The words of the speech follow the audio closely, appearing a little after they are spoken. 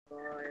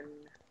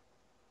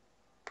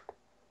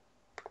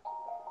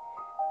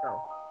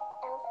Go.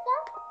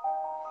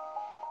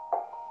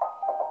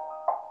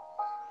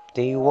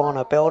 Do you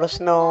wanna build a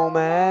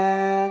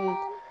snowman?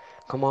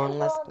 Come on,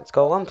 let's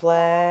go and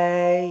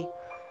play.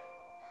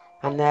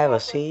 I never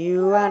see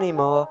you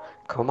anymore.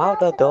 Come out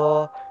the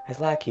door. It's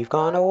like you've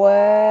gone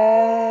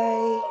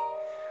away.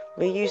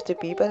 We used to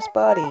be best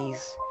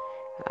buddies,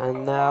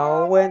 and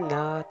now we're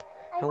not.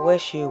 I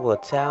wish you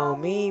would tell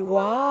me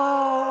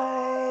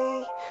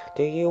why.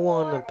 Do you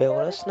wanna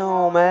build a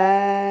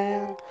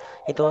snowman?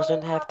 It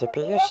doesn't have to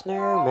be a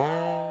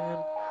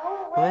snowman.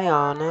 My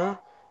honor.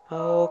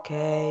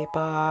 Okay,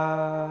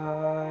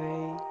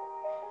 bye.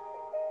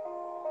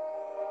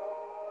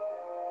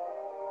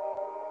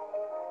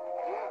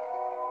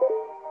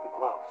 The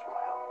gloves will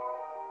help.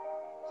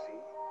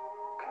 See?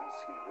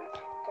 Conceal it.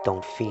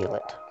 Don't feel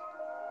it.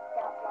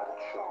 Don't let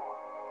it show.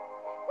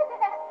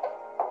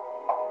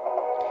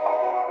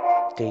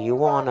 Do you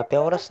wanna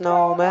build a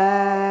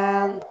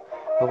snowman?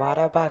 Why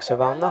the box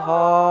around the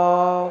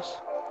house?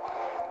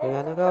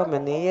 And the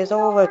government is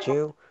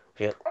overdue.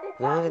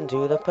 Nothing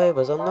to the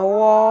papers on the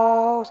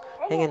walls.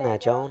 Hanging there,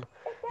 Joan.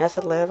 That's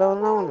a little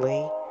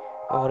lonely.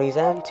 All these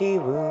empty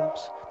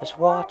rooms. Just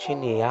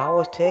watching the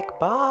hours tick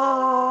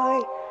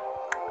by.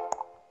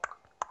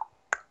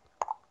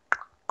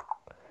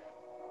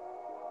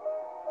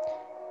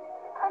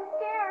 I'm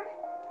scared.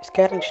 It's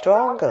getting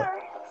stronger.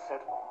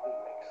 Upset only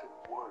makes it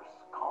worse.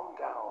 Calm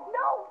down.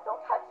 No,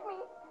 don't touch me.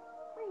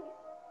 Please.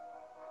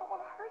 I don't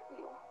want to hurt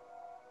you.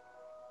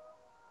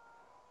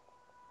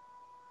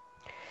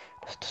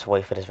 Just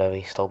wait for this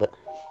very slow bit.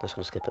 I'm just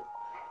gonna skip it.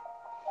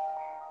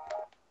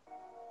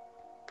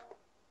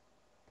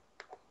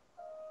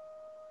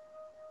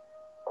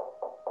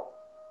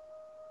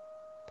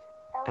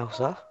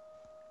 Elsa?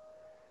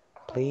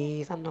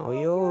 Please, I know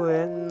you're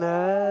in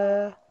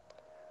there.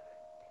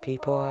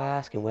 People are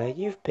asking where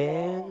you've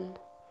been.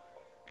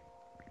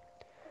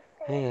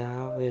 Hey,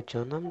 Rich,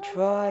 and I'm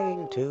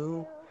trying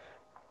to.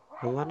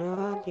 I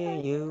wanna hear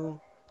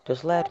you.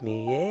 Just let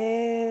me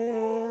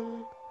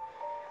in.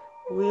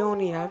 We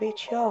only have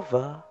each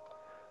other.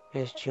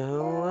 It's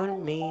you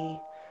and me.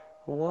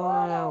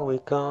 What are we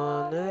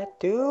gonna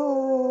do?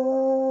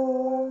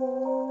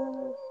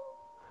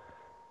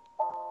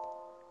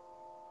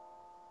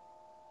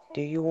 Do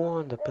you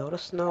want to build a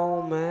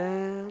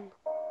snowman?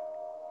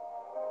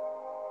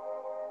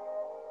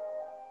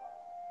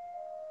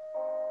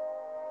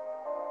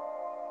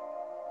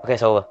 Okay,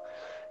 it's over.